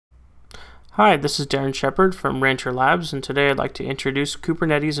Hi, this is Darren Shepherd from Rancher Labs, and today I'd like to introduce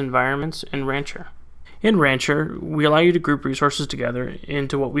Kubernetes environments in Rancher. In Rancher, we allow you to group resources together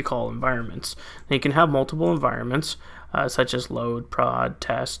into what we call environments. Now, you can have multiple environments, such as load, prod,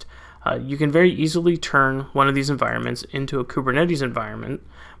 test. You can very easily turn one of these environments into a Kubernetes environment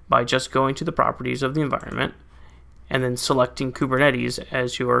by just going to the properties of the environment and then selecting Kubernetes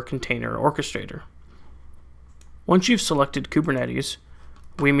as your container orchestrator. Once you've selected Kubernetes,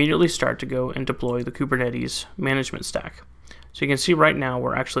 we immediately start to go and deploy the Kubernetes management stack. So you can see right now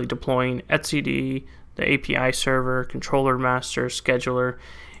we're actually deploying etcd, the API server, controller master, scheduler.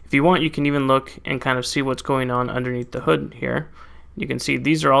 If you want, you can even look and kind of see what's going on underneath the hood here. You can see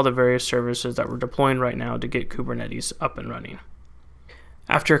these are all the various services that we're deploying right now to get Kubernetes up and running.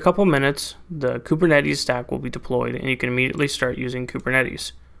 After a couple minutes, the Kubernetes stack will be deployed and you can immediately start using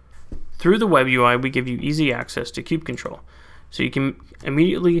Kubernetes. Through the web UI, we give you easy access to kube control. So you can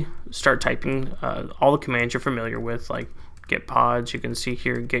immediately start typing all the commands you're familiar with, like get pods. You can see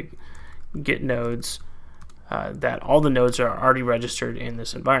here get nodes, that all the nodes are already registered in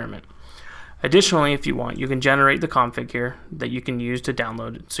this environment. Additionally, if you want, you can generate the config here that you can use to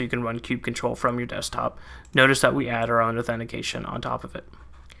download it so you can run kube control from your desktop. Notice that we add our own authentication on top of it.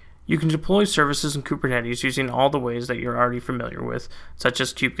 You can deploy services in Kubernetes using all the ways that you're already familiar with, such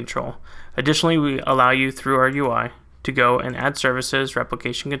as kube control. Additionally, we allow you through our UI to go and add services,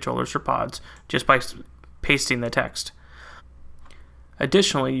 replication controllers, or pods just by pasting the text.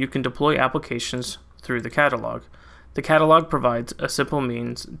 Additionally, you can deploy applications through the catalog. The catalog provides a simple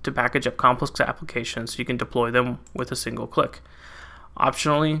means to package up complex applications so you can deploy them with a single click.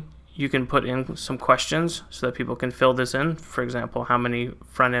 Optionally, you can put in some questions so that people can fill this in. For example, how many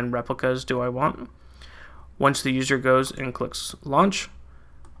front-end replicas do I want? Once the user goes and clicks launch,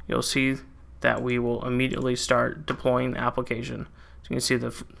 you'll see that we will immediately start deploying the application. So you can see the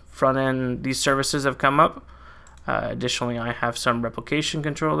front end, these services have come up. Additionally, I have some replication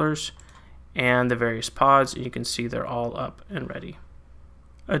controllers and the various pods. You can see they're all up and ready.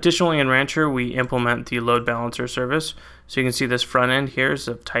 Additionally, in Rancher, we implement the load balancer service. So you can see this front end here is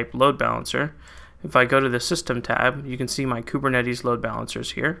of type load balancer. If I go to the system tab, you can see my Kubernetes load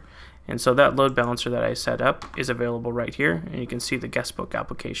balancers here. And so that load balancer that I set up is available right here, and you can see the guestbook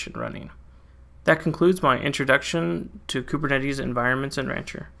application running. That concludes my introduction to Kubernetes environments in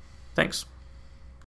Rancher. Thanks.